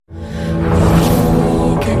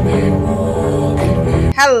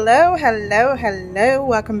Hello.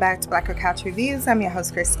 Welcome back to Black Girl Couch Reviews. I'm your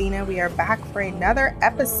host, Christina. We are back for another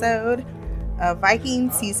episode of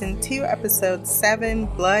Vikings Season 2, Episode 7,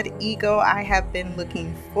 Blood Eagle. I have been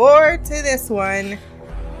looking forward to this one.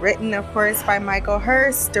 Written, of course, by Michael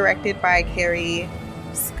Hurst, directed by Kerry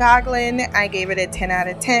Skoglund. I gave it a 10 out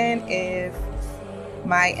of 10. If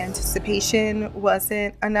my anticipation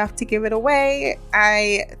wasn't enough to give it away,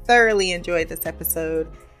 I thoroughly enjoyed this episode.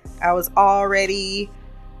 I was already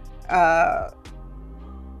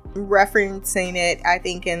referencing it, I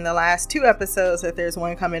think, in the last 2 episodes, that there's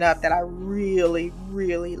one coming up that I really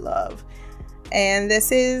love. And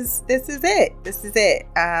this is it.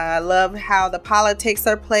 I love how the politics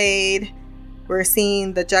are played. We're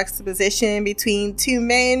seeing the juxtaposition between two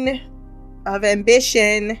men of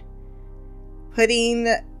ambition putting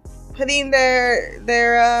their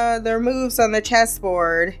moves on the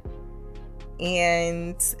chessboard.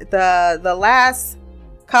 And the last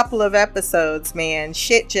couple of episodes, man,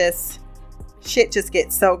 shit just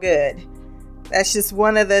gets so good. That's just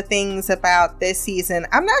one of the things about this season.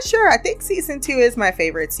 I'm not sure. I think season 2 is my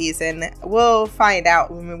favorite season. We'll find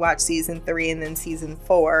out when we watch season 3 and then season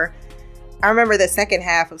 4. I remember the second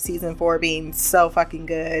half of season 4 being so fucking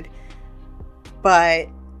good. But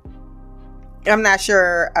I'm not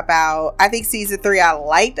sure about... I think season 3 I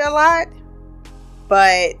liked a lot.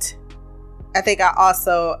 But I think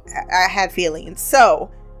I had feelings. So,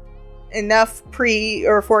 enough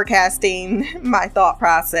forecasting my thought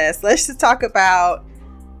process. Let's just talk about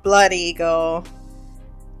Blood Eagle.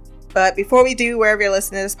 But before we do, wherever you're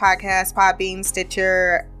listening to this podcast, Podbean,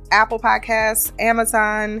 Stitcher, Apple Podcasts,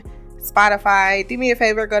 Amazon, Spotify, do me a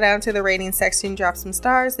favor, go down to the rating section, drop some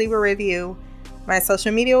stars, leave a review. My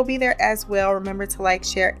social media will be there as well. Remember to like,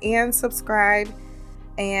 share, and subscribe.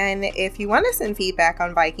 And if you want to send feedback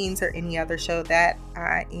on Vikings or any other show that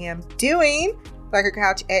I am doing,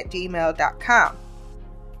 blackercouch@gmail.com.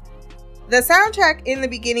 The soundtrack in the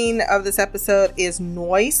beginning of this episode is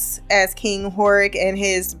Noise, as King Horik and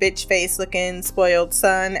his bitch face looking spoiled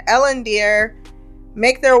son Elendil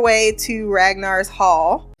make their way to Ragnar's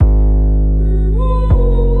hall.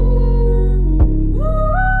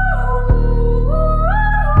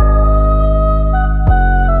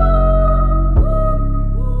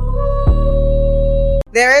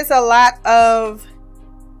 There is a lot of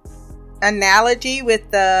analogy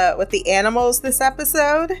with the animals this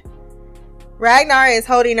episode. Ragnar is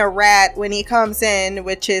holding a rat when he comes in,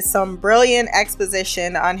 which is some brilliant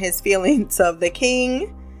exposition on his feelings of the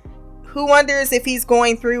king, who wonders if he's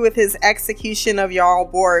going through with his execution of Jarl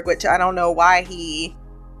Borg, which I don't know why he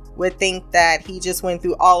would think that he just went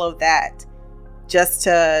through all of that just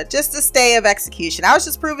to stay of execution. I was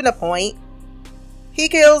just proving a point. He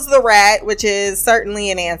kills the rat, which is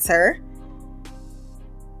certainly an answer.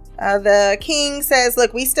 The king says,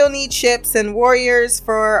 look, we still need ships and warriors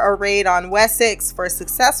for a raid on Wessex, for a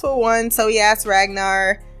successful one. So he asks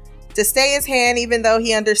Ragnar to stay his hand, even though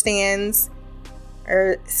he understands,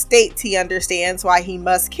 or states he understands, why he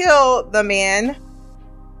must kill the man.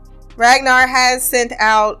 Ragnar has sent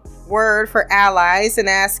out word for allies and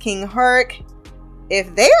asked King Horik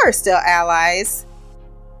if they are still allies.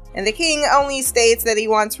 And the king only states that he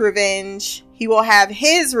wants revenge. He will have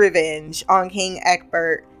his revenge on King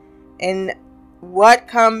Egbert. And what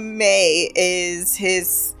come may is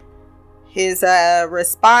his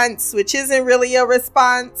response, which isn't really a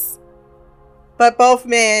response. But both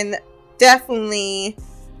men definitely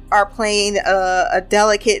are playing a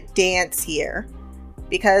delicate dance here.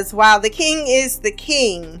 Because while the king is the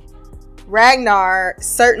king, Ragnar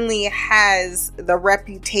certainly has the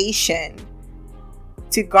reputation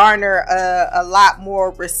to garner a lot more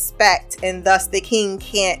respect, and thus the king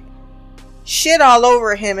can't shit all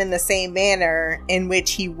over him in the same manner in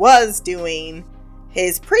which he was doing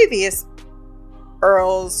his previous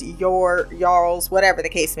earls, jarls, whatever the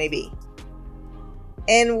case may be.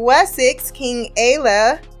 In Wessex, King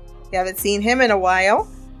Aelle, you haven't seen him in a while,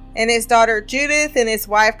 and his daughter Judith and his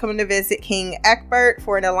wife coming to visit King Egbert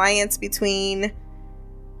for an alliance between...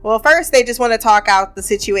 Well, first they just want to talk out the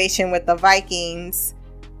situation with the Vikings.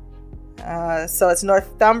 So it's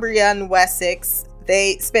Northumbria and Wessex.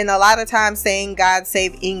 They spend a lot of time saying God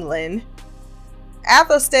save England.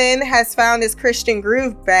 Athelstan has found his Christian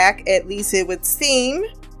groove back, at least it would seem,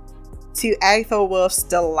 to Aethelwulf's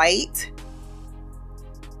delight.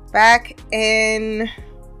 Back in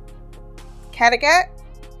Kattegat?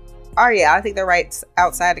 Oh yeah, I think they're right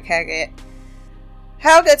outside of Kattegat.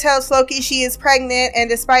 Helga tells Floki she is pregnant, and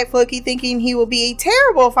despite Floki thinking he will be a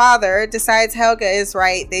terrible father, decides Helga is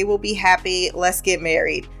right. They will be happy. Let's get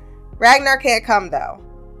married. Ragnar can't come though.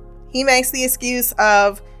 He makes the excuse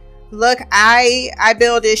of look, I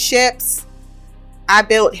build his ships. I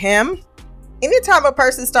built him. Anytime a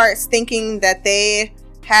person starts thinking that they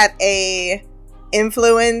had a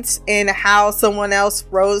influence in how someone else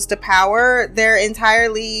rose to power, they're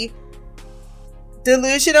entirely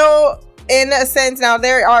delusional in a sense. Now,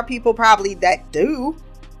 there are people probably that do.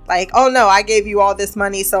 Like, oh no, I gave you all this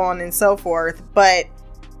money, so on and so forth. But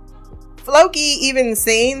Floki even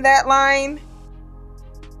saying that line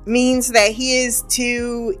means that he is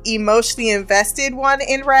too emotionally invested, one,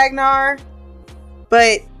 in Ragnar,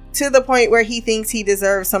 but to the point where he thinks he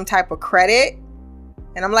deserves some type of credit.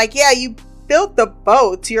 And I'm like, yeah, you built the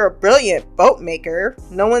boat. You're a brilliant boat maker.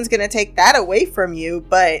 No one's gonna take that away from you,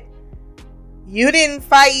 but you didn't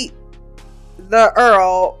fight the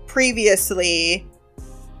Earl previously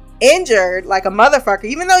injured like a motherfucker,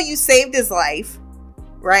 even though you saved his life,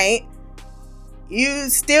 right? You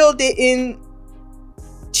still didn't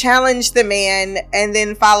challenge the man and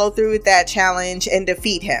then follow through with that challenge and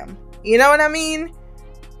defeat him. You know what I mean?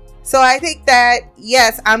 So I think that,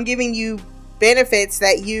 yes, I'm giving you benefits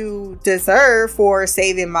that you deserve for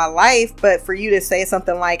saving my life, but for you to say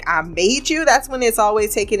something like, I made you, that's when it's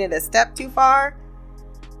always taking it a step too far.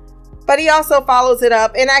 But he also follows it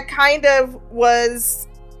up, and I kind of was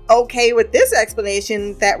okay with this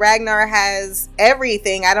explanation that Ragnar has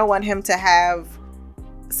everything. I don't want him to have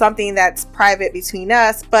something that's private between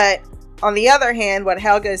us. But on the other hand, what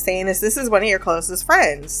Helga is saying is, this is one of your closest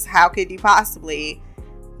friends. How could you possibly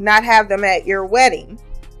not have them at your wedding?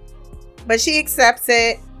 But she accepts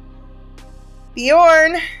it.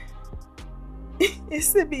 Bjorn.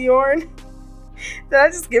 Is it Bjorn? Did I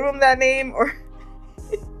just give him that name? Or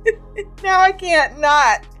now I can't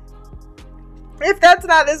not. If that's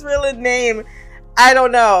not his real name, I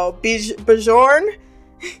don't know. Bjorn?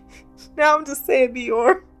 Now I'm just saying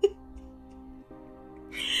Bjorn.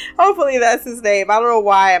 Hopefully that's his name. I don't know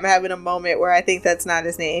why I'm having a moment where I think that's not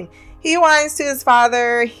his name. He whines to his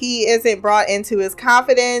father. He isn't brought into his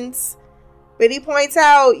confidence. But he points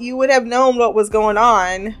out, you would have known what was going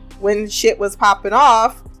on when shit was popping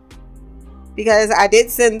off, because I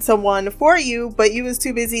did send someone for you, but you was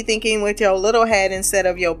too busy thinking with your little head instead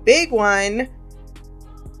of your big one.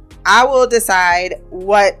 I will decide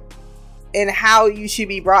what and how you should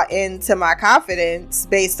be brought into my confidence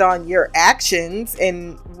based on your actions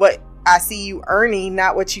and what I see you earning,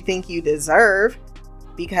 not what you think you deserve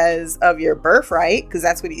because of your birthright, because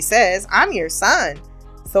that's what he says. I'm your son,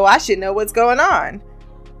 so I should know what's going on.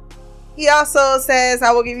 He also says,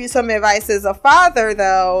 I will give you some advice as a father,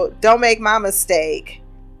 though. Don't make my mistake.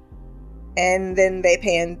 And then they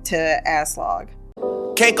pan to Aslog.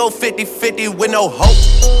 Can't go 50-50 with no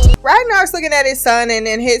hope. Ragnar's looking at his son, and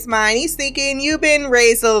in his mind, he's thinking, you've been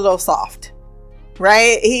raised a little soft,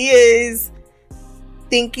 right? He is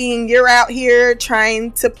thinking, you're out here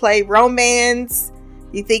trying to play romance.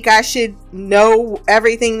 You think I should know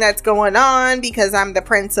everything that's going on because I'm the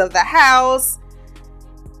prince of the house.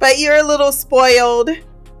 But you're a little spoiled,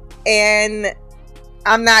 and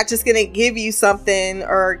I'm not just going to give you something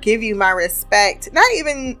or give you my respect. Not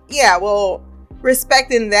even,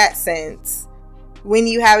 respect in that sense, when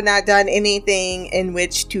you have not done anything in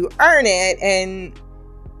which to earn it. And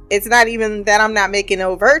it's not even that I'm not making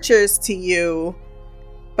overtures to you.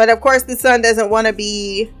 But of course, the son doesn't want to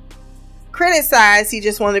be criticized. He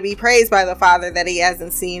just wants to be praised by the father that he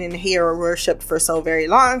hasn't seen and heard or worshipped for so very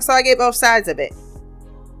long. So I get both sides of it.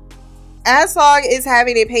 Aslog is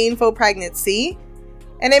having a painful pregnancy,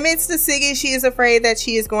 and admits to Siggy she is afraid that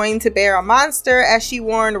she is going to bear a monster, as she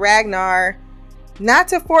warned Ragnar not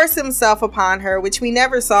to force himself upon her, which we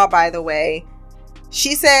never saw, by the way.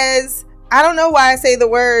 She says, I don't know why I say the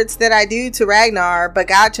words that I do to Ragnar, but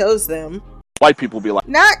God chose them. White people be like,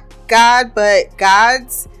 not God, but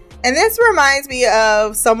gods. And this reminds me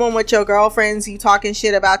of someone with your girlfriends, you talking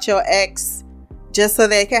shit about your ex just so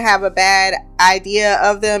they can have a bad idea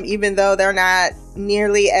of them, even though they're not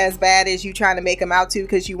nearly as bad as you trying to make them out to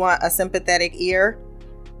because you want a sympathetic ear.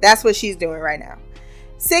 That's what she's doing right now.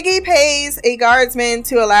 Siggy pays a guardsman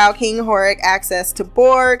to allow King Horik access to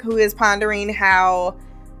Borg, who is pondering how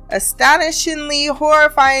astonishingly,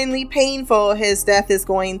 horrifyingly painful his death is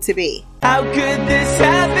going to be. How could this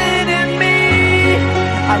happen to me?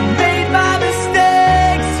 I made my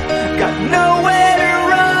mistakes, got nowhere to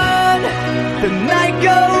run. The night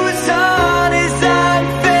goes on as I'm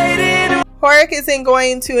fading. Horik isn't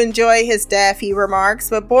going to enjoy his death, he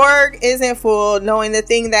remarks, but Borg isn't fooled, knowing the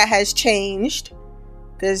thing that has changed.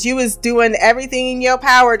 Because you was doing everything in your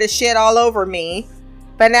power to shit all over me.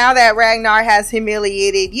 But now that Ragnar has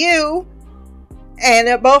humiliated you,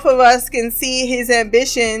 and both of us can see his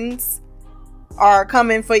ambitions are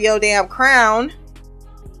coming for your damn crown,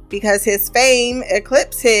 because his fame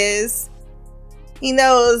eclipses his. He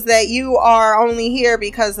knows that you are only here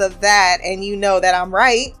because of that, and you know that I'm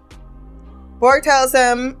right. Borg tells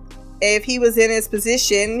him if he was in his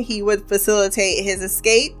position, he would facilitate his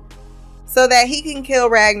escape so that he can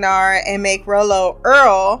kill Ragnar and make Rollo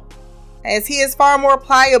Earl, as he is far more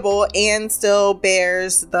pliable and still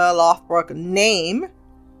bears the Lothbrok name.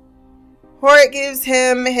 Horik gives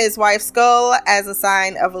him his wife's skull as a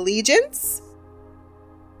sign of allegiance.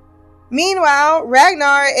 Meanwhile,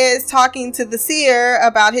 Ragnar is talking to the seer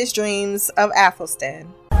about his dreams of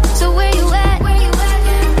Athelstan. So where you at? Where you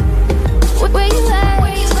at? Where you at?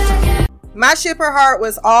 Where you at? My shipper heart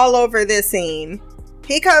was all over this scene.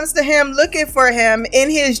 He comes to him looking for him in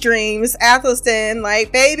his dreams, Athelstan,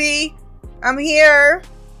 like, baby, I'm here.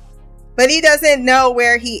 But he doesn't know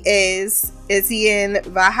where he is. Is he in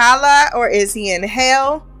Valhalla or is he in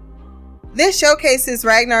hell? This showcases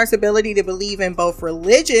Ragnar's ability to believe in both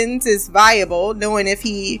religions is viable, knowing if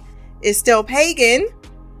he is still pagan,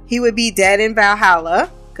 he would be dead in Valhalla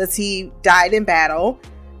because he died in battle.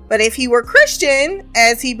 But if he were Christian,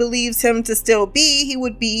 as he believes him to still be, he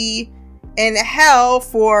would be in hell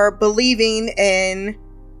for believing in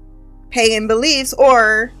pagan beliefs,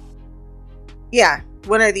 or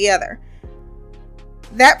one or the other.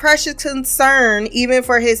 That precious concern, even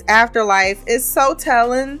for his afterlife, is so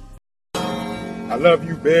telling. I love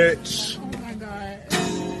you, bitch. Oh my God.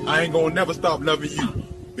 I ain't gonna never stop loving you,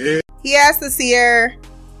 bitch. He asks the seer,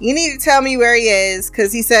 you need to tell me where he is,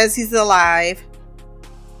 because he says he's alive.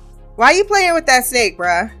 Why you playing with that snake,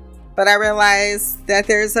 bruh? But I realize that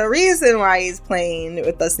there's a reason why he's playing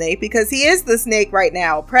with the snake, because he is the snake right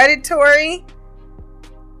now. Predatory.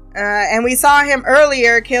 And we saw him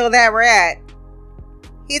earlier kill that rat.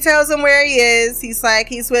 He tells him where he is. He's like,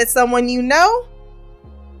 he's with someone you know.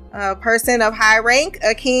 A person of high rank,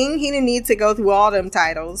 a king. He didn't need to go through all them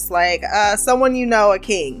titles. Like, someone you know, a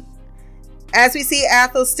king. As we see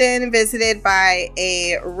Athelstan visited by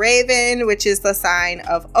a raven, which is the sign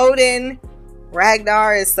of Odin.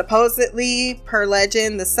 Ragnar is supposedly, per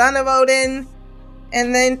legend, the son of Odin.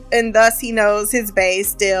 And thus he knows his bae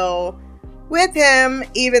still with him,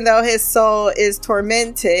 even though his soul is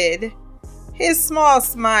tormented. His small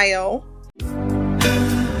smile.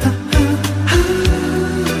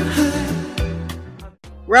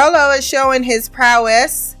 Rollo is showing his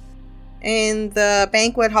prowess in the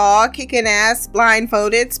banquet hall, kicking ass,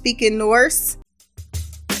 blindfolded, speaking Norse.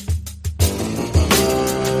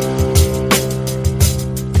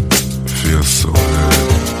 Feels so good.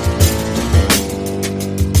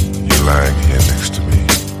 You lying here next to me.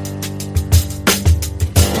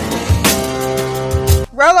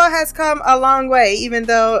 Rollo has come a long way, even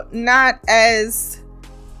though not as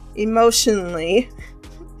emotionally.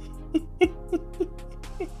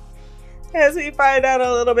 As we find out a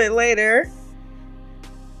little bit later.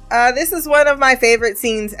 This is one of my favorite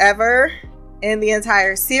scenes ever in the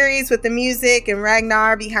entire series, with the music and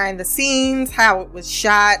Ragnar behind the scenes, how it was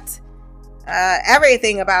shot.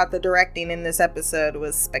 Everything about the directing in this episode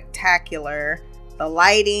was spectacular. The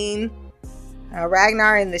lighting,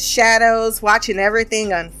 Ragnar in the shadows, watching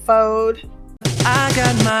everything unfold. I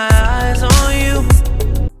got my eyes on you.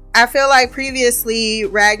 I feel like previously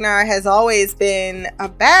Ragnar has always been a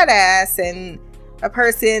badass and a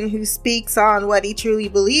person who speaks on what he truly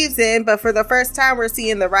believes in, but for the first time we're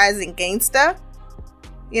seeing the rising gangsta,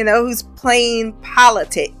 who's playing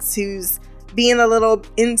politics, who's being a little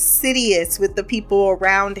insidious with the people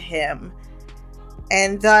around him,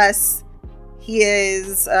 and thus he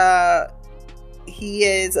is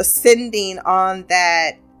ascending on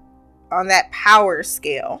that power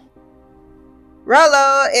scale.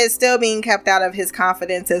 Rollo is still being kept out of his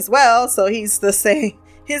confidence as well, so he's in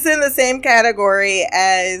the same category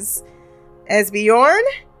as Bjorn.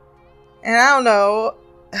 And I don't know,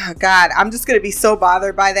 oh God, I'm just gonna be so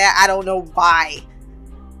bothered by that. I don't know why.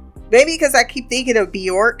 Maybe because I keep thinking of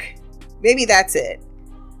Bjork. Maybe that's it.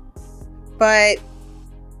 But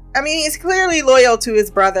I mean, he's clearly loyal to his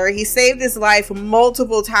brother. He saved his life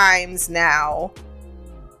multiple times now,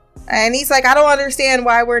 and he's like, I don't understand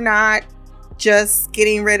why we're not just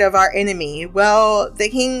getting rid of our enemy. Well, the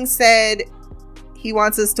king said he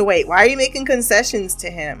wants us to wait. Why are you making concessions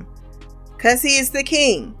to him? Because he is the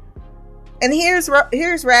king. And here's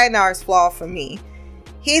Ragnar's flaw for me.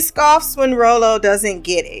 He scoffs when Rollo doesn't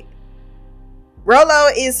get it. Rollo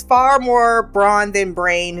is far more brawn than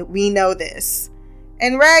brain. We know this.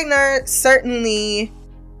 And Ragnar certainly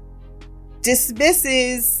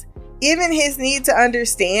dismisses even his need to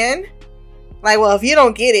understand. Like, well, if you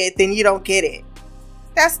don't get it, then you don't get it.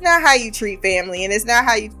 That's not how you treat family, and it's not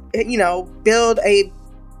how you build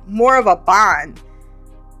more of a bond.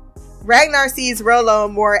 Ragnar sees Rollo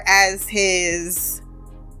more as his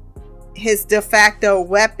de facto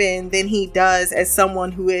weapon than he does as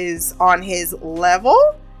someone who is on his level.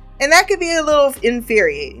 And that could be a little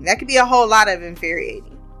infuriating. That could be a whole lot of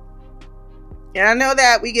infuriating. And I know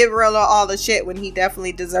that we give Rollo all the shit when he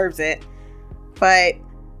definitely deserves it. But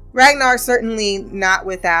Ragnar's certainly not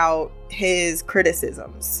without his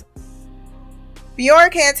criticisms. Bjorn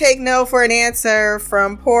can't take no for an answer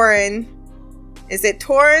from Porin. Is it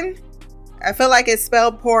Torin? I feel like it's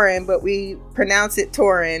spelled Porin, but we pronounce it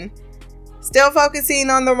Torin. Still focusing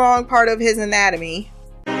on the wrong part of his anatomy.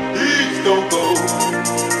 Please don't go.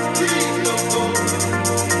 Please don't go.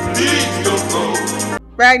 Please don't go.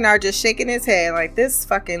 Ragnar just shaking his head like this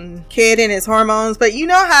fucking kid and his hormones. But you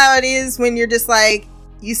know how it is when you're just like,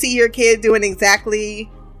 you see your kid doing exactly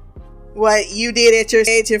what you did at your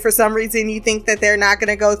age, and for some reason you think that they're not going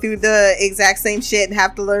to go through the exact same shit and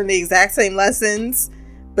have to learn the exact same lessons,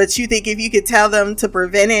 but you think if you could tell them to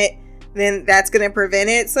prevent it, then that's going to prevent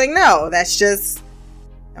it. It's like, no, that's just,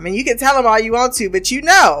 I mean, you can tell them all you want to, but you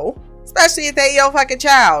know, especially if they your fucking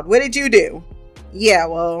child, what did you do? Yeah,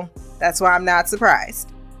 well, that's why I'm not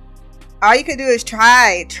surprised. All you could do is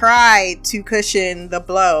try to cushion the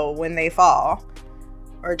blow when they fall.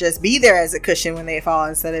 Or just be there as a cushion when they fall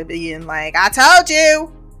instead of being like, I told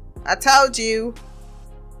you.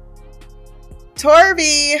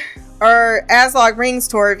 Torvi, or Aslog brings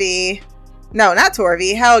Torvi. No, not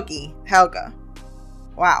Torvi. Helga.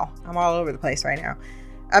 Wow, I'm all over the place right now.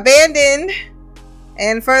 Abandoned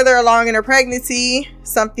and further along in her pregnancy,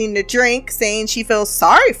 something to drink, saying she feels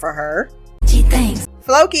sorry for her. Gee, thanks.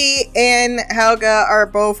 Floki and Helga are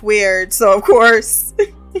both weird, so of course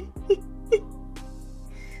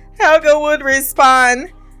Helga would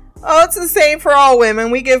respond, oh, it's the same for all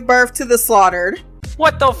women. We give birth to the slaughtered.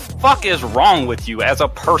 What the fuck is wrong with you as a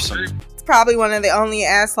person? It's probably one of the only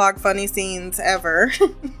Aslog funny scenes ever.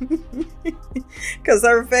 Because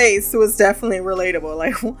her face was definitely relatable.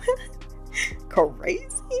 Like, what? Crazy?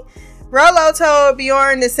 Rollo told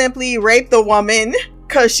Bjorn to simply rape the woman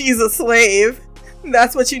because she's a slave.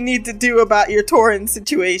 That's what you need to do about your Torin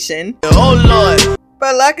situation. Oh Lord.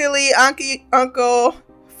 But luckily, Uncle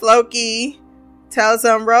Floki tells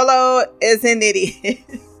him Rollo is an idiot.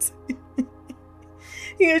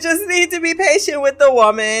 You just need to be patient with the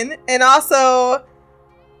woman. And also,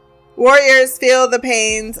 warriors feel the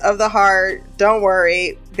pains of the heart. Don't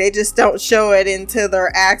worry. They just don't show it until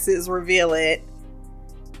their axes reveal it.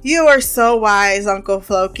 You are so wise, Uncle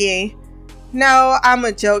Floki. No, I'm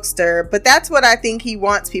a jokester, but that's what I think he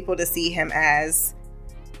wants people to see him as.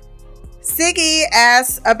 Siggy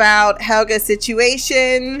asks about Helga's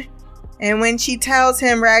situation, and when she tells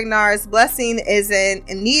him Ragnar's blessing isn't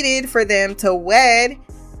needed for them to wed,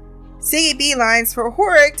 Siggy beelines for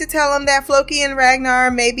Horik to tell him that Floki and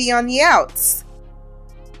Ragnar may be on the outs.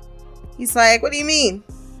 He's like, what do you mean?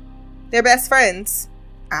 They're best friends.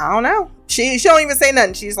 I don't know. She don't even say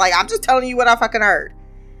nothing. She's like, I'm just telling you what I fucking heard.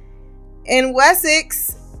 In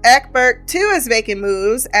Wessex, Egbert too is making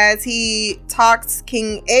moves as he talks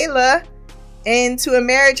King Aela into a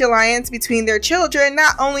marriage alliance between their children,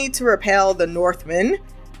 not only to repel the Northmen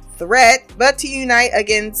threat, but to unite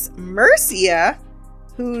against Mercia,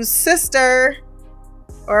 the sister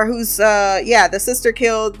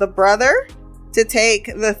killed the brother to take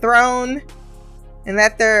the throne, and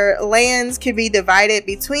that their lands can be divided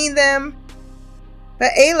between them.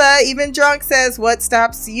 But Aela, even drunk, says, what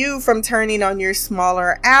stops you from turning on your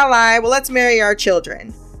smaller ally? Well, let's marry our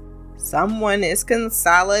children. Someone is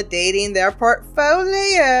consolidating their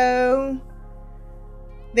portfolio.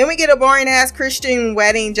 Then we get a boring ass Christian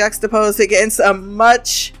wedding juxtaposed against a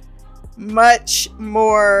much, much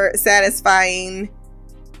more satisfying,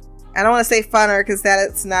 I don't want to say funner because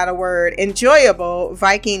that's not a word, enjoyable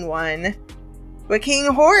Viking one. With King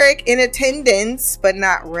Horik in attendance, but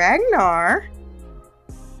not Ragnar.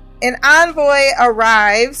 An envoy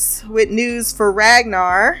arrives with news for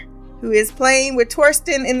Ragnar, who is playing with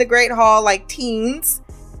Torsten in the Great Hall like teens,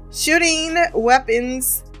 shooting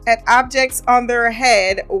weapons at objects on their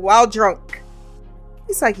head while drunk.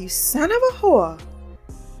 He's like, you son of a whore.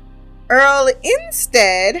 Earl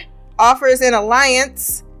instead offers an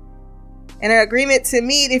alliance and an agreement to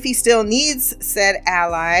meet if he still needs said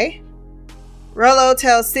ally. Rollo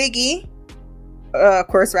tells Siggy, of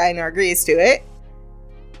course Ragnar agrees to it.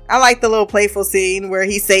 I like the little playful scene where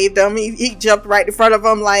he saved him. He jumped right in front of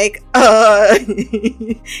him like,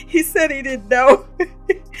 he said he didn't know.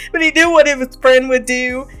 But he knew what his friend would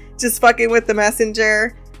do, just fucking with the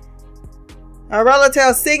messenger. Rollo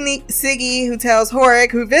tells Siggy, who tells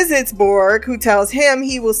Horik, who visits Borg, who tells him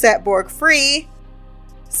he will set Borg free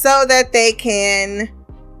so that they can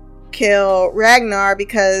kill Ragnar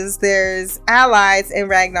because there's allies in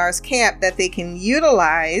Ragnar's camp that they can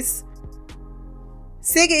utilize.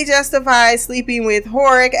 Siggy justifies sleeping with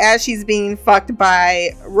Horik as she's being fucked by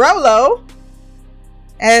Rollo,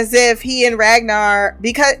 as if he and Ragnar,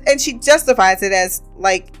 and she justifies it as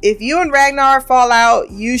like, if you and Ragnar fall out,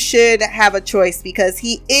 you should have a choice because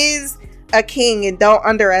he is a king and don't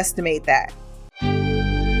underestimate that. I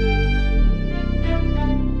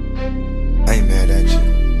ain't mad at you.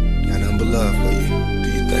 Got nothing but love for you. Do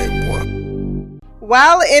your thing, boy.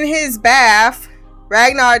 While in his bath,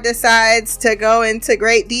 Ragnar decides to go into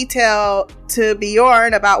great detail to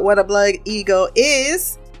Bjorn about what a blood eagle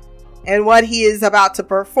is and what he is about to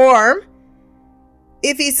perform.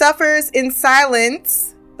 If he suffers in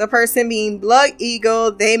silence, the person being blood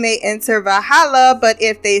eagle, they may enter Valhalla, but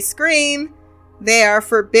if they scream, they are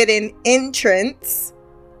forbidden entrance.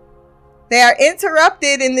 They are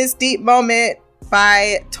interrupted in this deep moment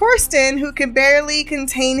by Torsten, who can barely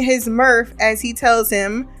contain his mirth as he tells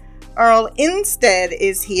him Earl Instead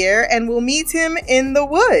is here and will meet him in the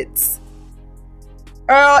woods.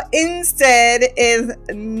 Earl Instead is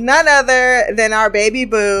none other than our baby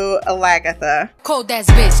boo, Lagertha. Cold ass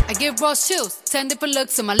bitch, I give raw chills. 10 different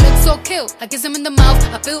looks and my lips so kill. I kiss him in the mouth,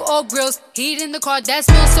 I feel all grills. Heat in the car, that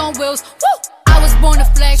smells on wheels. Woo! I was born to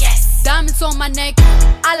flex. Yes. Diamonds on my neck.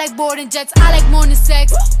 I like boarding jets, I like more than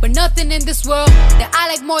sex. But nothing in this world that I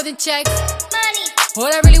like more than checks. Money. All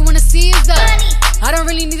I really wanna see is the money. I don't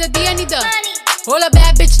really need a D, I need the money. All a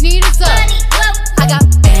bad bitch need is the money. I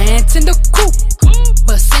got bands in the coupe.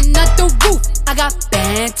 Bustin' out the roof. I got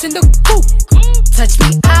bands in the coop. Touch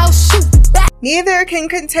me, I'll shoot back. Neither can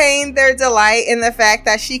contain their delight in the fact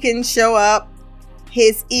that she can show up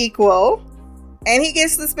his equal, and he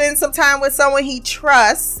gets to spend some time with someone he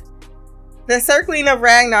trusts. The circling of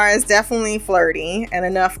Ragnar is definitely flirty and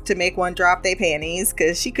enough to make one drop their panties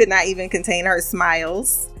because she could not even contain her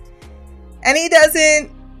smiles. And he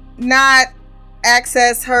doesn't not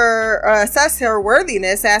assess her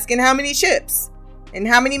worthiness, asking how many ships and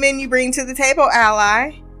how many men you bring to the table,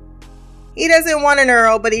 ally. He doesn't want an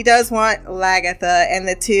Earl, but he does want Lagertha, and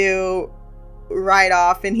the two ride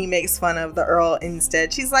off, and he makes fun of the Earl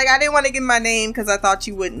instead. She's like, I didn't want to give my name because I thought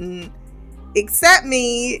you wouldn't accept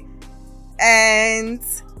me. And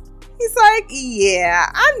he's like, yeah,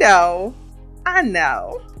 I know.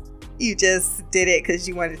 You just did it because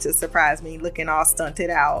you wanted to surprise me looking all stunted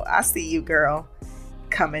out. I see you, girl,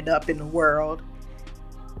 coming up in the world.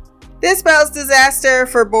 This spells disaster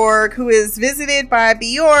for Borg, who is visited by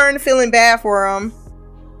Bjorn, feeling bad for him,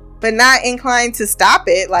 but not inclined to stop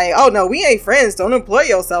it. Like, oh no, we ain't friends. Don't employ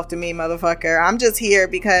yourself to me, motherfucker. I'm just here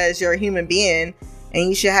because you're a human being and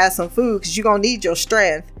you should have some food because you're going to need your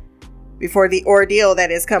strength before the ordeal that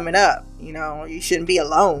is coming up. You know, you shouldn't be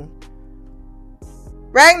alone.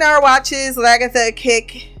 Ragnar watches Lagertha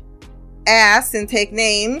kick ass and take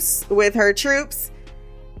names with her troops.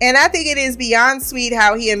 And I think it is beyond sweet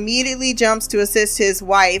how he immediately jumps to assist his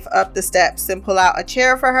wife up the steps and pull out a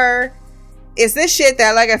chair for her. It's this shit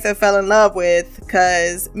that Lagertha fell in love with,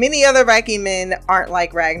 because many other Viking men aren't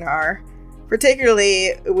like Ragnar,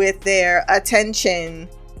 particularly with their attention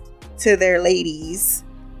to their ladies.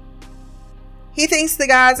 He thinks the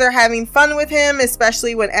gods are having fun with him,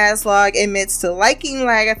 especially when Aslog admits to liking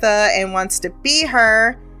Lagertha and wants to be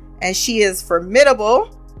her, and she is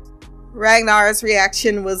formidable. Ragnar's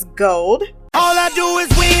reaction was gold. All I do is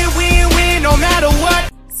win, no matter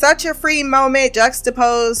what. Such a free moment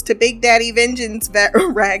juxtaposed to Big Daddy Vengeance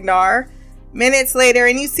Ragnar. Minutes later,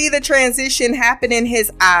 and you see the transition happen in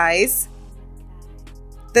his eyes.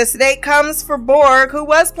 The snake comes for Borg, who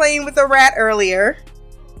was playing with a rat earlier.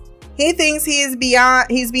 He thinks he's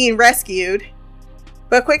being rescued,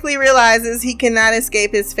 but quickly realizes he cannot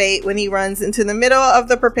escape his fate when he runs into the middle of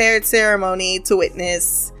the prepared ceremony to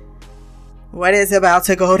witness what is about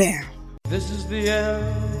to go down. This is the end,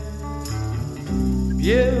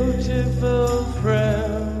 beautiful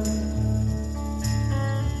friend.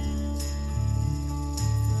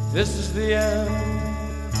 This is the end,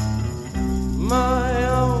 my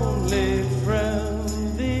only friend,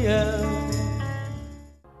 the end.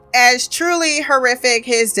 As truly horrific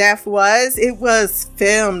his death was, it was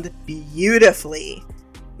filmed beautifully.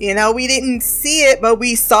 You know, we didn't see it, but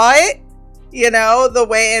we saw it. You know, the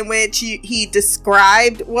way in which he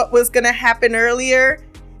described what was going to happen earlier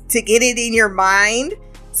to get it in your mind.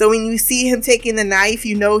 So when you see him taking the knife,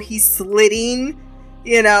 you know he's slitting,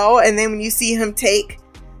 you know, and then when you see him take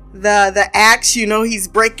the axe, you know he's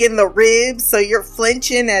breaking the ribs. So you're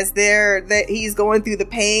flinching as he's going through the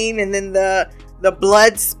pain, and then the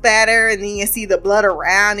blood spatter, and then you see the blood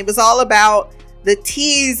around. It was all about the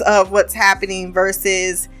tease of what's happening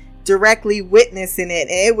versus directly witnessing it.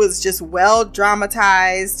 And it was just well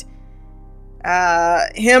dramatized.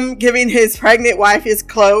 Him giving his pregnant wife his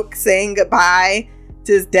cloak, saying goodbye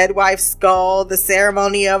to his dead wife's skull, the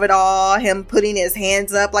ceremony of it all, him putting his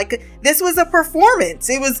hands up. Like, this was a performance.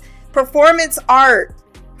 It was performance art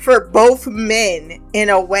for both men in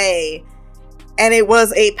a way. And it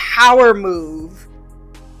was a power move.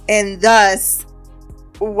 And thus,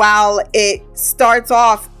 while it starts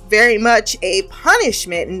off very much a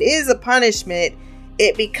punishment and is a punishment,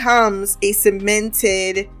 it becomes a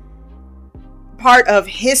cemented part of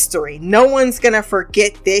history. No one's gonna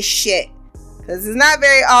forget this shit, because it's not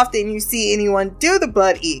very often you see anyone do the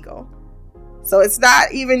Blood Eagle. So it's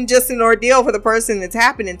not even just an ordeal for the person it's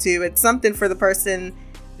happening to, it's something for the person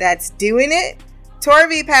that's doing it.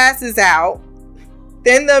 Torvi passes out,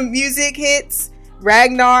 then the music hits,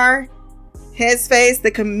 Ragnar, his face,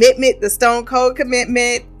 the commitment, the stone cold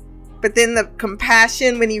commitment, but then the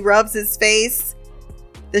compassion when he rubs his face.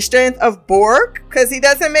 The strength of Borg, because he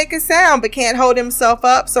doesn't make a sound but can't hold himself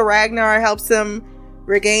up, so Ragnar helps him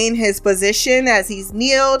regain his position as he's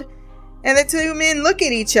kneeled. And the two men look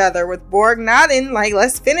at each other with Borg nodding like,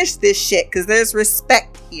 let's finish this shit, because there's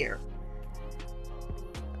respect here.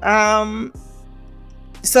 So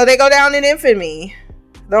they go down in infamy.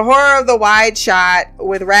 The horror of the wide shot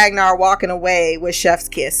with Ragnar walking away with Chef's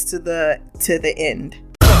kiss to the end.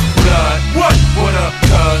 Blood, what up,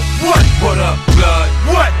 cuz? What up, blood?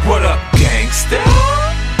 What up, gangsta?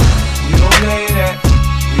 We don't play that.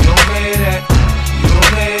 We don't play that. We don't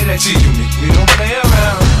play that. G-Unit, we don't play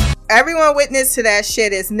around. Everyone witness to that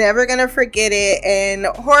shit is never gonna forget it, and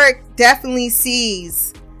Horik definitely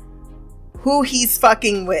sees who he's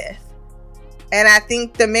fucking with. And I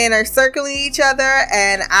think the men are circling each other,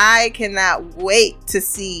 and I cannot wait to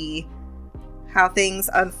see how things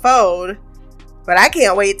unfold. But I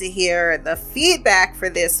can't wait to hear the feedback for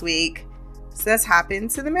this week. So let's hop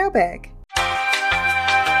into the mailbag.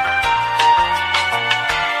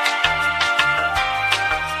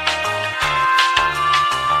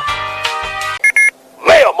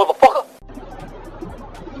 Mail, motherfucker!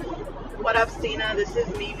 What up, Cena? This is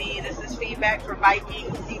Mimi. This is feedback for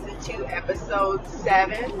Vikings Season 2, Episode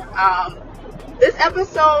 7. This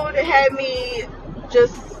episode had me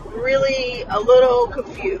just really a little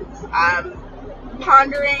confused. I'm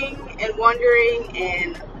pondering and wondering,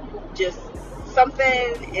 and just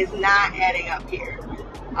something is not adding up here.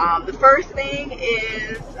 The first thing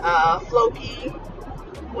is Floki,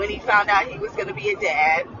 when he found out he was going to be a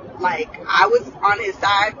dad. Like, I was on his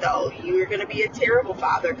side, though. You're going to be a terrible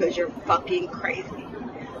father because you're fucking crazy.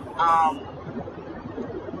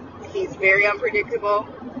 He's very unpredictable.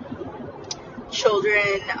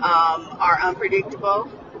 Children are unpredictable.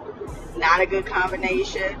 Not a good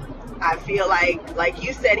combination. I feel like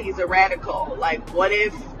you said, he's a radical. Like, what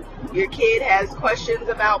if your kid has questions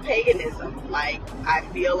about paganism? Like, I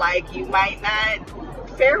feel like you might not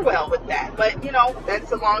fare well with that. But, you know,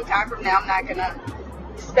 that's a long time from now. I'm not going to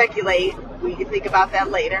speculate. We can think about that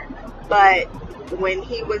later. But when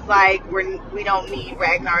he was like, we don't need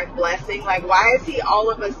Ragnar's blessing, like, why is he all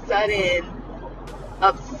of a sudden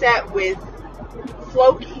upset with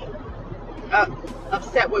Floki?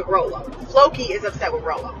 Upset with Rolo. Floki is upset with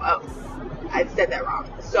Rolo. Oh, I said that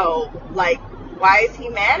wrong. So, like, why is he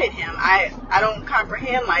mad at him? I don't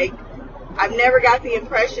comprehend. Like, I've never got the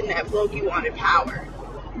impression that Floki wanted power.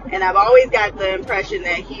 And I've always got the impression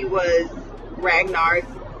that he was Ragnar's,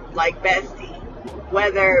 like, bestie.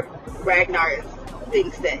 Whether Ragnar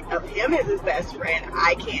thinks that of him as his best friend,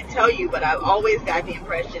 I can't tell you, but I've always got the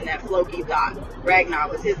impression that Floki thought Ragnar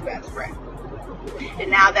was his best friend. And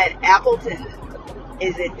now that Appleton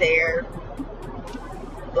isn't there,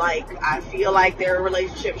 like, I feel like their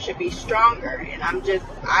relationship should be stronger. And I'm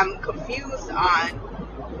confused on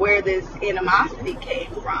where this animosity came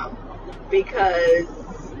from, because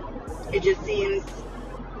it just seems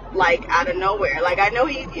like out of nowhere. Like, I know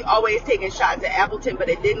he's always taking shots at Appleton, but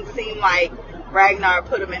it didn't seem like Ragnar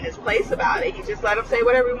put him in his place about it. He just let him say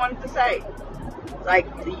whatever he wanted to say. Like,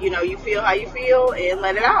 you know, you feel how you feel and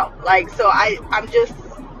let it out. Like, so I'm just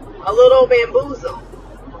a little bamboozled.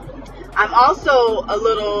 I'm also a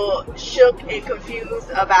little shook and confused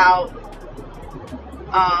about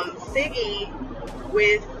Siggy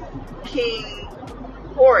with King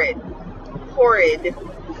Horrid.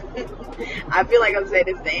 I feel like I'm saying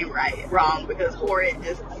his name wrong, because Horrid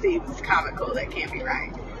just seems comical. That can't be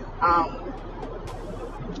right.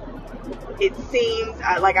 It seems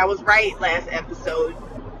like I was right last episode.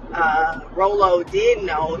 Rolo did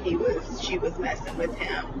know she was messing with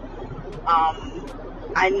him.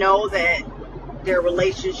 I know that their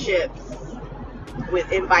relationships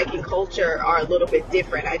within Viking culture are a little bit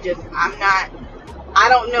different. I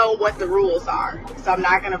don't know what the rules are, so I'm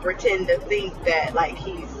not going to pretend to think that like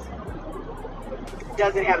he's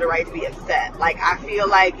doesn't have the right to be upset. Like, I feel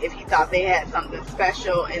like if he thought they had something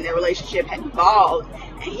special and their relationship had evolved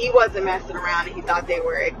and he wasn't messing around and he thought they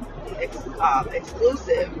were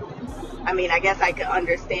exclusive, I mean, I guess I could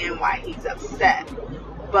understand why he's upset.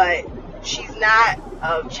 But she's not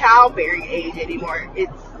of childbearing age anymore.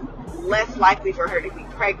 It's less likely for her to be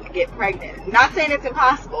get pregnant. Not saying it's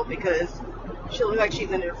impossible, because she looks like she's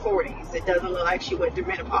in her 40s. It doesn't look like she went through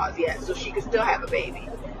menopause yet, so she could still have a baby.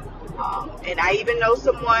 And I even know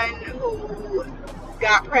someone who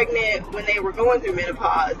got pregnant when they were going through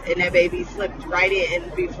menopause, and that baby slipped right in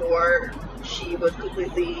before she was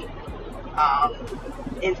completely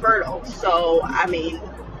infertile. So, I mean,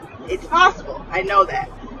 it's possible. I know that.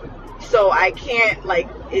 So I can't, like,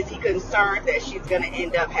 is he concerned that she's going to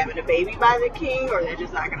end up having a baby by the king, or they're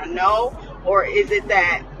just not going to know? Or is it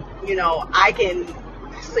that, you know, I can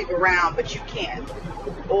sleep around, but you can't?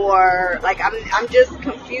 Or, like, I'm just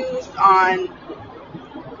confused on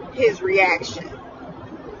his reaction.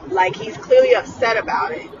 Like, he's clearly upset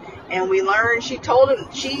about it. And we learned, she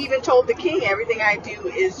even told the king, everything I do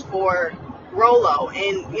is for Rollo.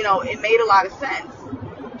 And, you know, it made a lot of sense.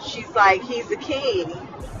 She's like, he's the king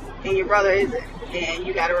and your brother isn't. And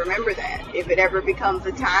you got to remember that. If it ever becomes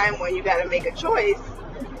a time when you got to make a choice,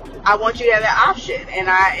 I want you to have that option. And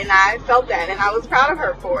I felt that, and I was proud of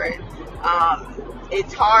her for it.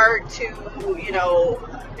 It's hard to, you know,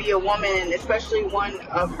 be a woman, especially one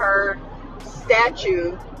of her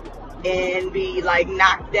stature, and be like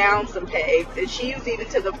knocked down some pegs. And she was even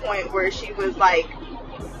to the point where she was like,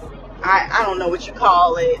 I don't know what you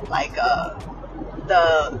call it, like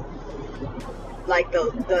the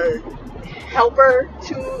helper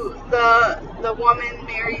to the woman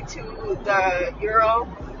married to the Earl.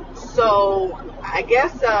 So I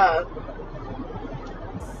guess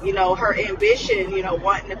you know, her ambition, you know,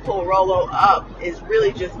 wanting to pull Rollo up is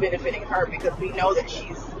really just benefiting her, because we know that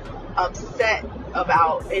she's upset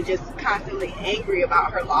about and just constantly angry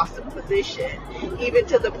about her loss of position, even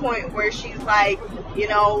to the point where she's like, you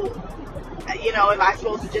know, am I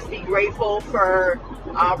supposed to just be grateful for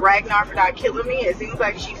Ragnar for not killing me? It seems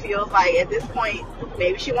like she feels like at this point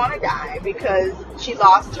maybe she want to die, because she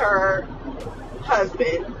lost her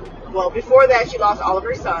husband. Well, before that, she lost all of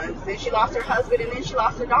her sons. Then she lost her husband, and then she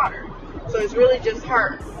lost her daughter. So it's really just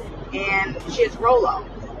her. And she has Rollo.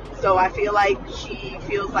 So I feel like she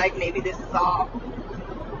feels like maybe this is all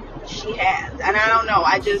she has. And I don't know.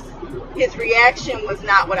 His reaction was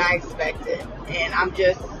not what I expected. And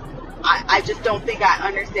I just don't think I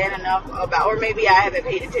understand enough about, or maybe I haven't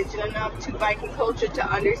paid attention enough to Viking culture to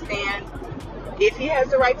understand if he has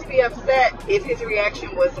the right to be upset, if his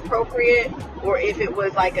reaction was appropriate, or if it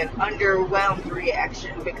was like an underwhelmed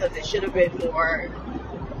reaction, because it should have been more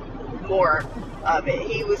of it.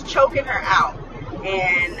 He was choking her out,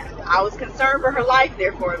 and I was concerned for her life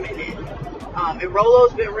there for a minute. And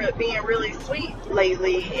Rollo's been being really sweet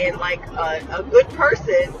lately, and like a good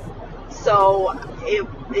person, so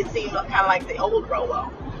it seemed kind of like the old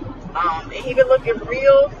Rollo. And he been looking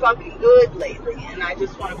real fucking good lately, and I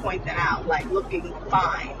just want to point that out, like looking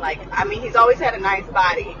fine. Like, I mean, he's always had a nice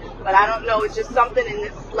body, but I don't know, it's just something in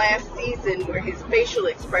this last season where his facial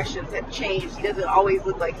expressions have changed. He doesn't always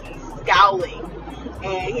look like he's scowling,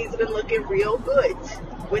 and he's been looking real good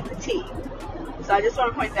with the tea. So I just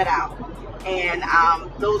want to point that out. And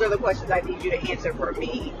those are the questions I need you to answer for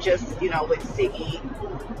me, just, you know, with Siggy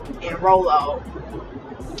and Rollo.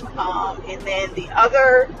 And then the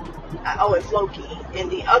other, it's Loki. And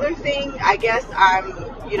the other thing I guess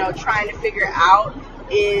I'm, you know, trying to figure out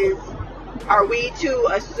is, are we to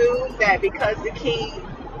assume that because the king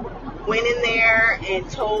went in there and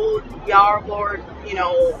told Jarlborg, you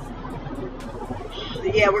know,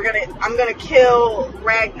 yeah, I'm gonna kill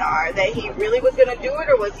Ragnar, that he really was gonna do it,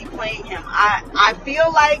 or was he playing him? I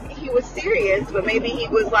feel like he was serious, but maybe he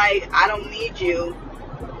was like, I don't need you,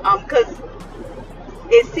 because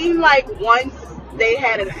it seemed like once they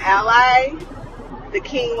had an ally, the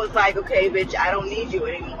king was like, okay, bitch, I don't need you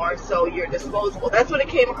anymore, so you're disposable. That's what it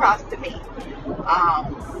came across to me.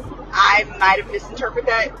 I might have misinterpreted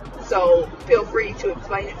that, so feel free to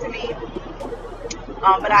explain it to me.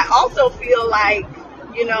 But I also feel like,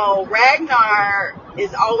 you know, Ragnar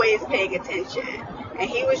is always paying attention, and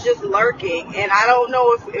he was just lurking, and I don't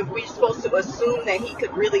know if we're supposed to assume that he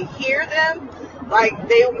could really hear them. Like,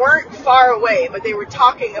 they weren't far away, but they were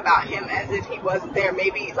talking about him as if he wasn't there.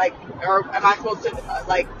 Maybe, like, or am I supposed to,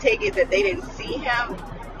 like, take it that they didn't see him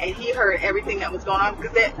and he heard everything that was going on,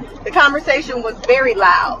 because the conversation was very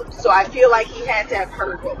loud. So I feel like he had to have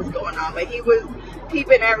heard what was going on, but he was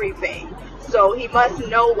peeping everything. So he must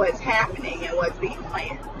know what's happening and what's being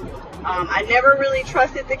planned. I never really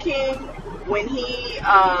trusted the king when he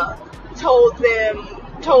told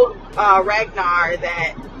Ragnar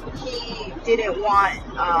that he didn't want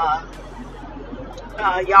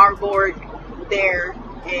Jarborg there,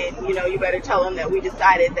 and you better tell him that we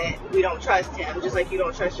decided that we don't trust him, just like you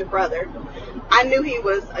don't trust your brother. I knew he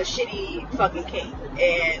was a shitty fucking king,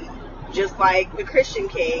 and just like the Christian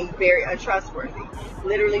king, very untrustworthy,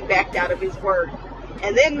 literally backed out of his word,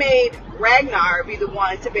 and then made Ragnar be the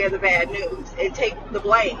one to bear the bad news and take the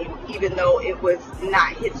blame, even though it was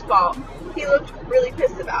not his fault. He looked really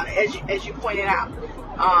pissed about it, as you pointed out.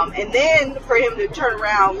 And then for him to turn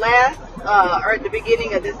around or at the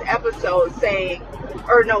beginning of this episode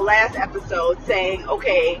last episode saying,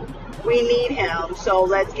 okay, we need him, so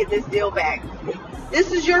let's get this deal back.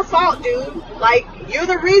 This is your fault, dude. Like, you're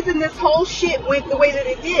the reason this whole shit went the way that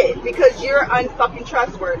it did, because you're unfucking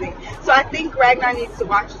trustworthy. So I think Ragnar needs to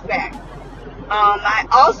watch his back. My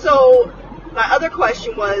other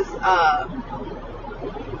question was,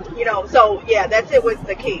 so yeah, that's it with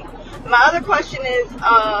the king. My other question is,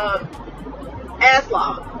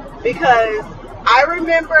 Aslog, because I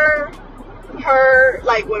remember her,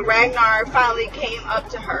 like, when Ragnar finally came up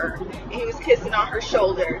to her and he was kissing on her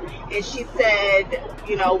shoulder, and she said,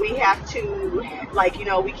 we have to,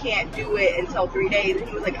 we can't do it until 3 days, and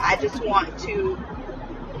he was like, I just want to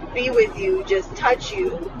be with you, just touch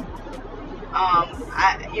you.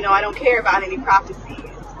 I don't care about any prophecies.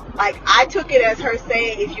 Like, I took it as her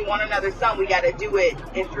saying, if you want another son, we got to do it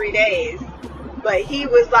in 3 days. But he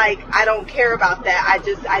was like, I don't care about that.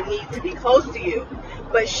 I need to be close to you.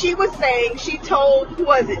 But she was saying, she told, who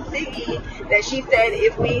was it, Siggy, that she said,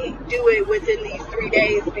 if we do it within these 3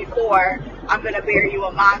 days before, I'm going to bear you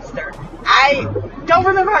a monster. I don't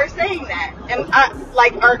remember her saying that. And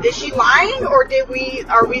is she lying, or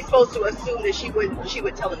are we supposed to assume that she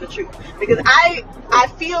would tell him the truth? Because I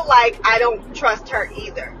feel like I don't trust her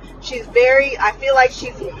either. I feel like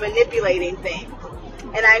she's manipulating things.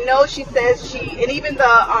 And I know she says and even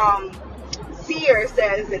the seer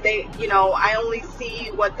says that I only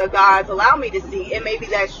see what the gods allow me to see, and maybe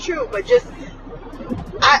that's true, but just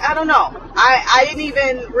I don't know. I didn't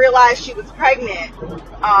even realize she was pregnant,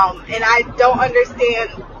 and I don't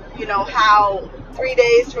understand how 3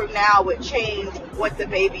 days from now would change what the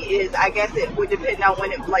baby is. I guess it would depend on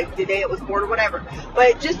when the day it was born or whatever,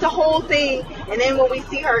 but just the whole thing. And then when we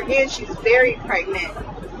see her again, she's very pregnant.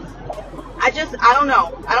 I don't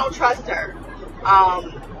know. I don't trust her.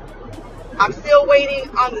 I'm still waiting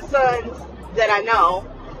on the sons that I know,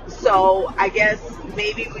 so I guess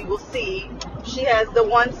maybe we will see. She has the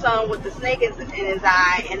one son with the snake in his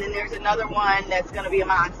eye, and then there's another one that's going to be a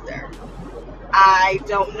monster. I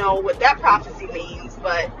don't know what that prophecy means,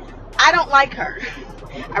 but I don't like her.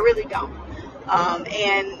 I really don't.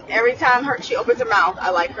 And every time she opens her mouth, I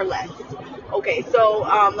like her less. Okay, so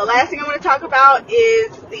the last thing I want to talk about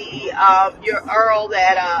is your Earl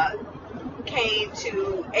that came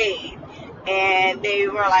to aid. And they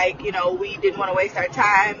were like, we didn't want to waste our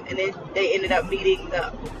time, and then they ended up meeting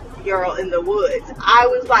the Earl in the woods. I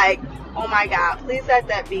was like, oh my God, please let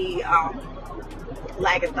that be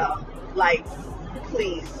Lagertha. Like,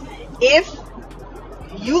 please. If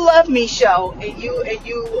you love me, show, and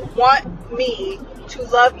you want me to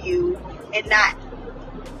love you and not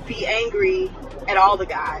be angry at all the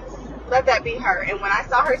gods, let that be her. And when I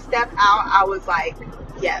saw her step out, I was like,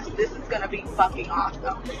 yes, this is going to be fucking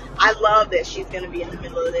awesome. I love that she's going to be in the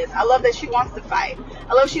middle of this. I love that she wants to fight.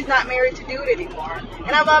 I love she's not married to dude anymore.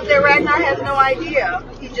 And I love that Ragnar has no idea.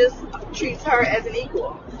 He just treats her as an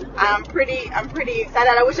equal. I'm pretty excited.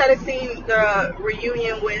 I wish I'd have seen the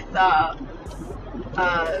reunion with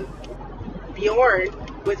Bjorn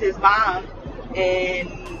with his mom, and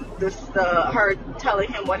her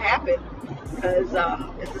telling him what happened. Because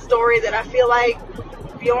it's a story that I feel like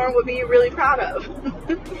Bjorn would be really proud of.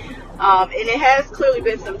 And it has clearly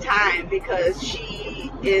been some time, because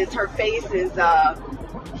her face is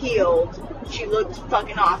healed. She looked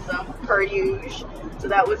fucking awesome, per usual. So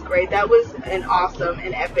that was great. That was an awesome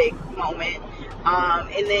and epic moment.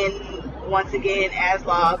 And then once again,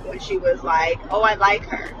 Aslog, when she was like, oh, I like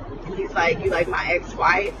her. And he's like, you like my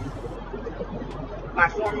ex-wife? My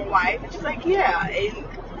former wife? And she's like, yeah. And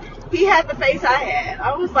he had the face I had.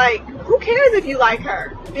 I was like, who cares if you like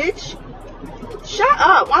her? Bitch, shut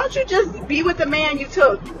up. Why don't you just be with the man you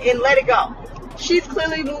took and let it go? She's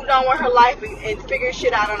clearly moved on with her life and figured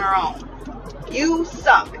shit out on her own. You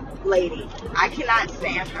suck, lady. I cannot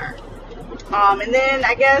stand her. And then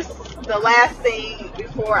I guess the last thing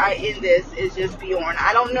before I end this is just Bjorn.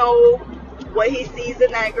 I don't know what he sees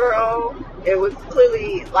in that girl. It was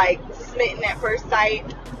clearly like smitten at first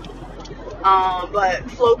sight. But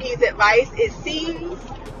Floki's advice, it seems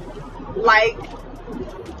like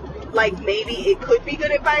maybe it could be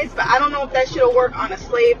good advice, but I don't know if that should work on a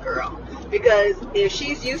slave girl, because if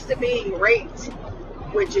she's used to being raped,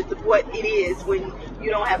 which is what it is when you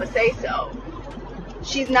don't have a say-so,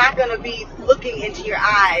 she's not going to be looking into your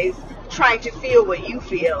eyes trying to feel what you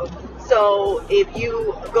feel. So if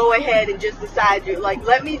you go ahead and just decide you're like,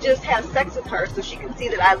 let me just have sex with her so she can see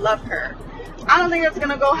that I love her, I don't think that's going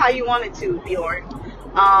to go how you want it to, Bjorn.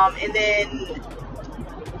 And then,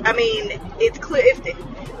 I mean, it's clear,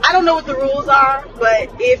 I don't know what the rules are, but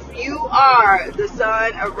if you are the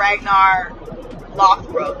son of Ragnar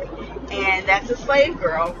Lothbrok, and that's a slave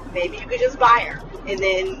girl, maybe you could just buy her. And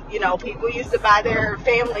then, you know, people used to buy their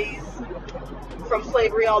families from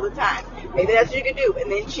slavery all the time. Maybe that's what you can do.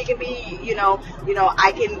 And then she can be, you know,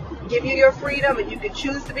 I can give you your freedom and you can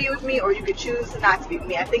choose to be with me or you can choose to not to be with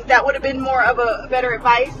me. I think that would have been more of a better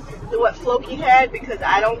advice than what Floki had, because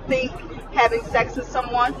I don't think having sex with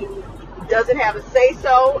someone who doesn't have a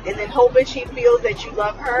say-so and then hoping she feels that you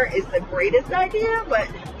love her is the greatest idea. But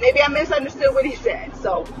maybe I misunderstood what he said.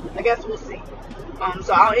 So I guess we'll see.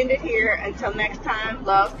 So I'll end it here. Until next time,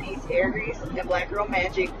 love, peace, hair grease, and Black Girl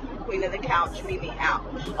Magic. Queen of the Couch, Mimi out.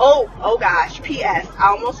 Oh gosh, P.S. I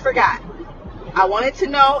almost forgot. I wanted to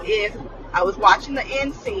know if I was watching the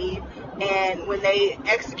end scene, and when they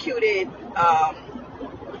executed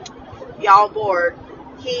Jarl Borg,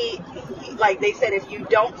 he like they said, if he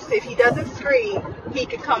doesn't scream, he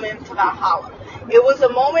could come into Valhalla. It was a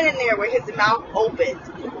moment in there where his mouth opened,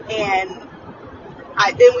 and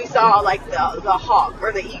then we saw like the hawk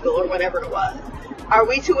or the eagle or whatever it was. Are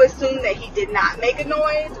we to assume that he did not make a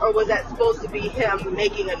noise, or was that supposed to be him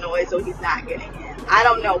making a noise so he's not getting in? I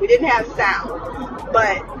don't know. We didn't have sound,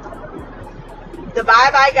 but the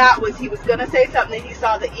vibe I got was he was going to say something, and he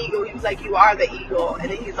saw the eagle. He was like, you are the eagle. And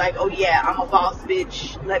then he's like, oh yeah, I'm a boss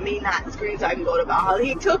bitch. Let me not scream so I can go to Valhalla.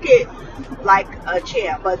 He took it like a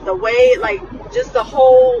champ, but the way, like, just the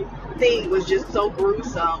whole thing was just so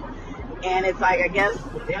gruesome. And it's like, I guess,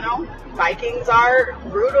 you know, Vikings are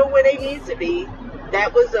brutal when they need to be.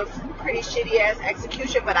 That was a pretty shitty ass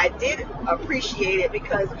execution, but I did appreciate it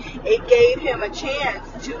because it gave him a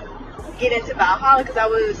chance to get into Valhalla. Because I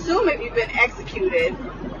would assume if you've been executed,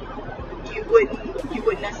 you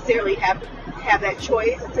wouldn't necessarily have that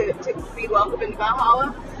choice to be welcome in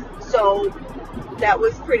Valhalla. So that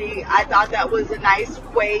was pretty. I thought that was a nice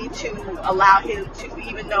way to allow him to,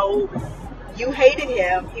 even though you hated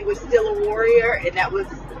him, he was still a warrior, and that was,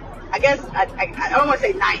 I guess, I don't want to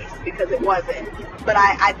say nice because it wasn't, but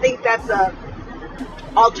I think that's a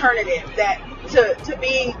alternative that to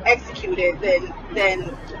being executed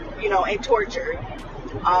than you know, and tortured.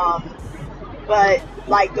 But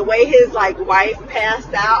like the way his like wife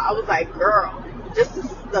passed out, I was like, girl, just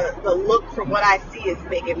the look from what I see is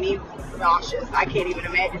making me nauseous. I can't even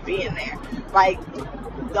imagine being there. Like,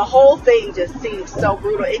 the whole thing just seemed so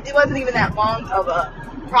brutal. It wasn't even that long of a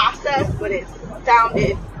process, but it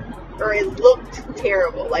sounded, or it looked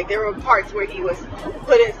terrible. Like, there were parts where he was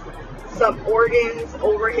putting some organs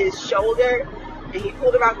over his shoulder, and he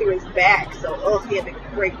pulled them out through his back. So, he had to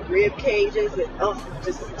break rib cages, and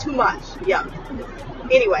just too much. Yeah.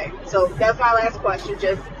 Anyway, so that's my last question.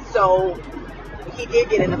 Just so he did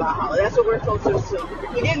get into Valhalla. That's what we're supposed to assume.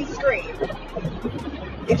 He didn't scream.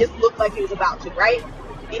 It just looked like he was about to, right?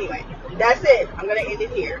 Anyway, that's it. I'm going to end it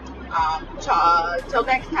here. Till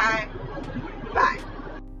next time. Bye.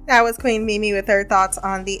 That was Queen Mimi with her thoughts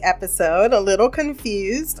on the episode. A little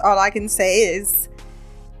confused. All I can say is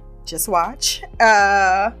just watch.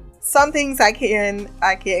 Some things I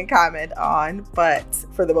can't comment on, but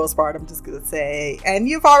for the most part, I'm just going to say, and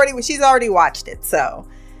she's already watched it, so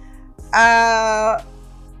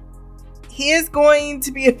he is going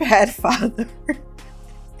to be a bad father.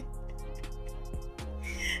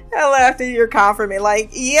 Hell, after your confirmation, like,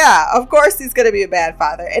 yeah, of course he's gonna be a bad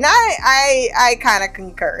father, and I kind of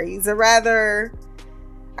concur. He's a rather,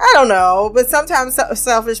 I don't know, but sometimes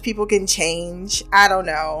selfish people can change. I don't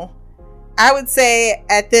know. I would say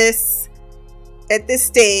at this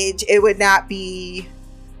stage, it would not be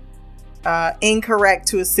incorrect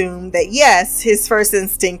to assume that yes, his first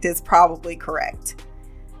instinct is probably correct.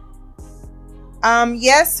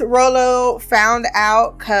 Yes, Rollo found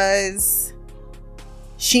out because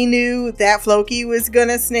she knew that Floki was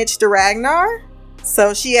gonna snitch to Ragnar,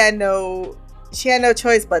 so she had no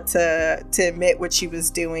choice but to admit what she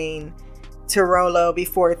was doing to Rollo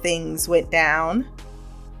before things went down.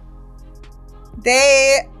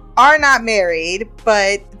 They are not married,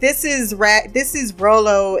 but this is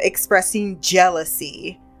Rollo expressing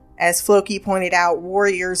jealousy. As Floki pointed out,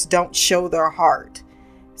 warriors don't show their heart.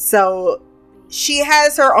 So she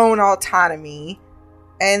has her own autonomy,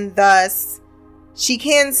 and thus she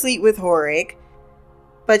can sleep with Horik,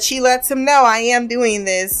 but she lets him know, I am doing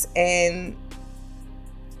this in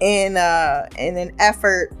an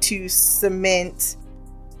effort to cement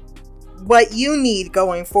what you need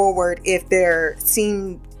going forward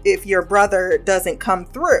if your brother doesn't come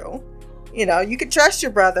through. You know, you can trust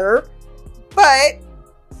your brother, but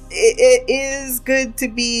it is good to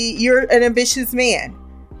be, you're an ambitious man.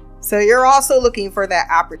 So you're also looking for that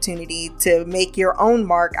opportunity to make your own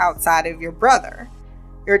mark outside of your brother.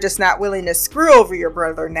 You're just not willing to screw over your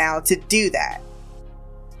brother now to do that.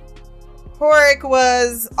 Horik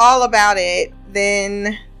was all about it.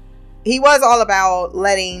 Then he was all about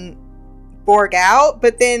letting Borg out,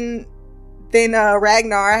 but then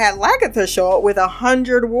Ragnar had Lagertha show up with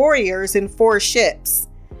 100 warriors and 4 ships,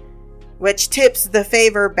 which tips the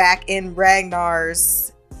favor back in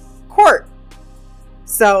Ragnar's court.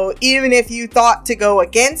 So even if you thought to go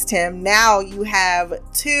against him, now you have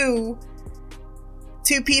two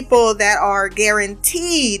people that are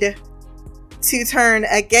guaranteed to turn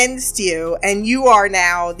against you, and you are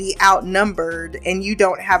now the outnumbered, and you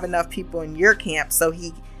don't have enough people in your camp, so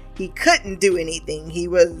he couldn't do anything. He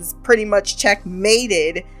was pretty much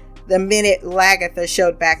checkmated the minute Lagertha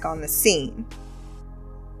showed back on the scene.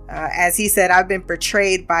 As he said, I've been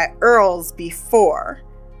betrayed by earls before.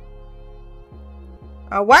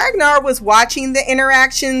 Ragnar was watching the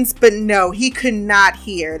interactions, but no, he could not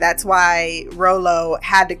hear. That's why Rollo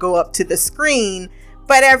had to go up to the screen,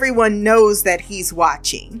 but everyone knows that he's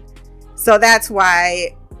watching. So that's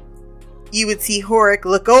why you would see Horik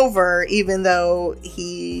look over, even though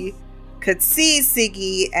he could see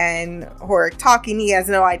Siggy and Horik talking. He has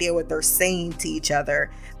no idea what they're saying to each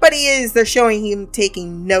other, but they're showing him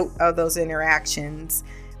taking note of those interactions.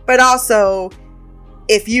 But also,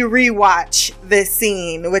 if you rewatch this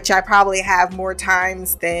scene, which I probably have more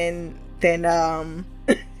times than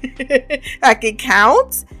I can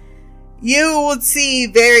count, you will see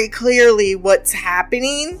very clearly what's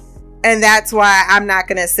happening. And that's why I'm not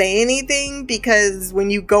going to say anything, because when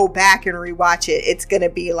you go back and rewatch it, it's going to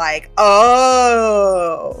be like,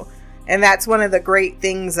 oh. And that's one of the great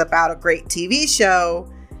things about a great TV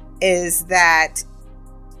show, is that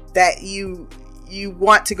you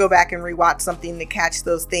want to go back and rewatch something to catch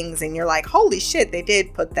those things, and you're like, holy shit, they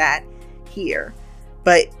did put that here.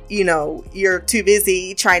 But, you know, you're too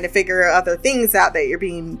busy trying to figure other things out that you're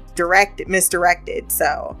being misdirected.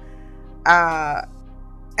 So,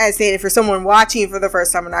 as stated, for someone watching for the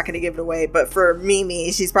first time, I'm not going to give it away. But for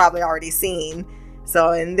Mimi, she's probably already seen.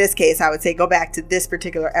 So in this case, I would say go back to this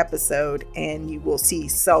particular episode and you will see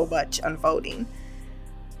so much unfolding.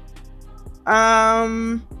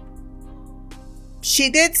 She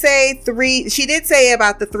did say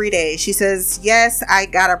about the 3 days. She says, yes, I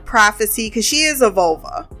got a prophecy, because she is a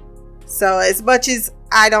vulva. So as much as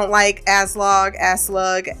I don't like Aslug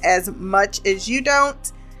as much as you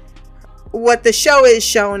don't, what the show is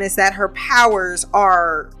shown is that her powers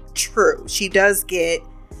are true. She does get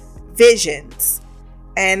visions.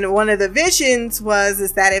 And one of the visions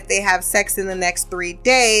is that if they have sex in the next 3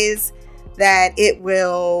 days, that it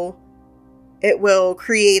will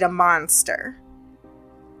create a monster.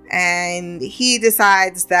 And he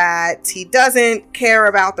decides that he doesn't care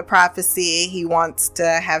about the prophecy. He wants to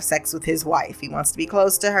have sex with his wife. He wants to be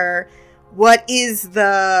close to her. What is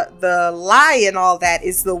the lie in all that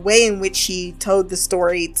is the way in which he told the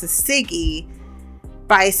story to Siggy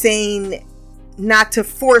by saying not to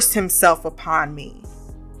force himself upon me.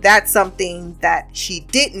 That's something that she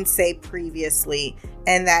didn't say previously,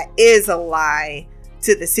 and that is a lie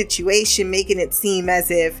to the situation, making it seem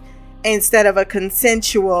as if instead of a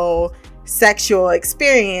consensual sexual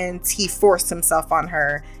experience, he forced himself on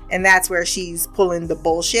her. And that's where she's pulling the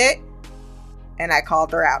bullshit. And I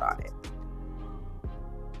called her out on it.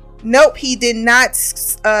 Nope, he did not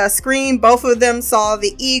scream. Both of them saw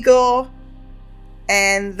the eagle.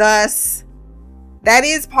 And thus, that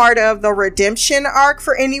is part of the redemption arc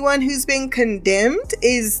for anyone who's been condemned,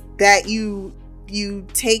 is that you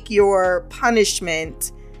take your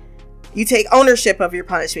punishment. You take ownership of your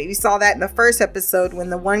punishment. We saw that in the first episode when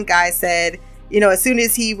the one guy said, you know, as soon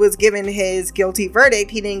as he was given his guilty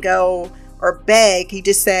verdict, he didn't go or beg. He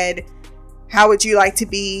just said, how would you like to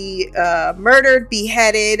be murdered,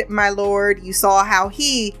 beheaded, my lord? You saw how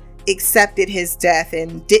he accepted his death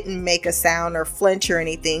and didn't make a sound or flinch or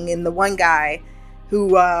anything. And the one guy who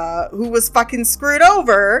was fucking screwed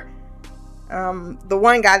over, the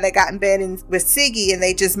one guy that got in bed with Siggy and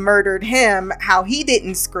they just murdered him, how he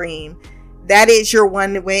didn't scream. That is your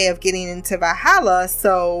one way of getting into Valhalla.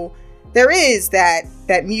 So there is that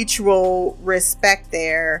mutual respect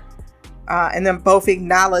there. And then both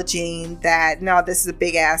acknowledging that, no, this is a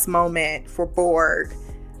big ass moment for Borg.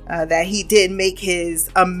 That he did make his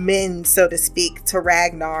amends, so to speak, to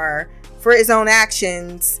Ragnar for his own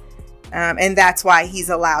actions. And that's why he's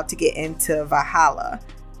allowed to get into Valhalla,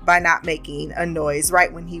 by not making a noise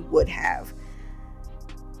right when he would have.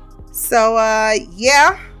 So,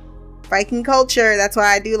 yeah. Viking culture. That's what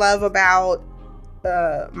I do love about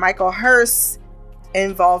Michael Hirst's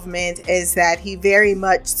involvement, is that he very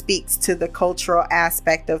much speaks to the cultural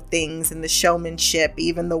aspect of things and the showmanship,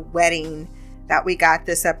 even the wedding that we got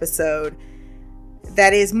this episode,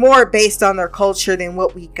 that is more based on their culture than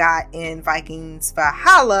what we got in Vikings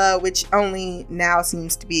Valhalla, which only now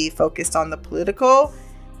seems to be focused on the political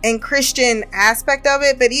and Christian aspect of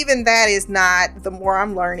it. But even that is not, the more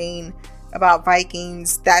I'm learning about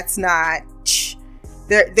Vikings, that's not,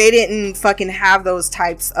 they didn't fucking have those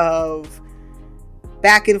types of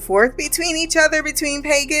back and forth between each other, between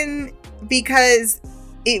pagan, because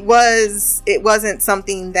it wasn't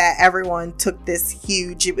something that everyone took this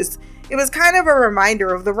huge. It was kind of a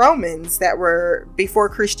reminder of the Romans that were before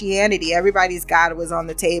Christianity. Everybody's God was on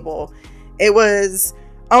the table. It was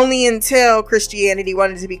only until Christianity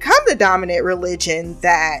wanted to become the dominant religion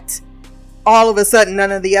that all of a sudden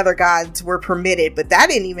none of the other gods were permitted. But that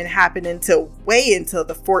didn't even happen until way into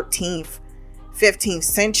the 14th, 15th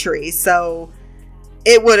century. So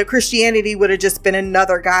Christianity would have just been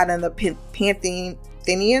another god in the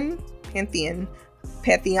pantheon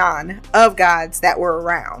of gods that were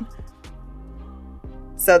around.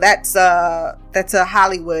 So that's a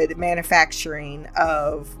Hollywood manufacturing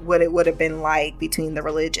of what it would have been like between the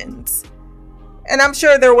religions. And I'm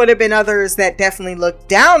sure there would have been others that definitely looked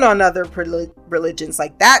down on other religions.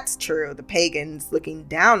 Like, that's true. The pagans looking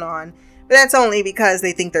down on. But that's only because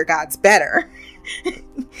they think their God's better.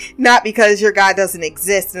 Not because your God doesn't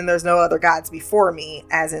exist and there's no other gods before me,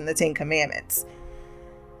 as in the Ten Commandments.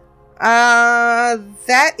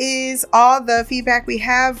 That is all the feedback we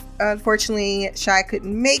have. Unfortunately, Shy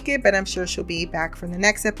couldn't make it, but I'm sure she'll be back for the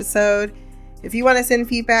next episode. If you want to send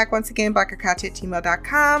feedback, once again,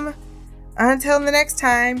 blackercouch@gmail.com. Until the next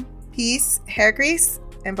time, peace, hair grease,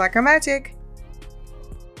 and blacker magic.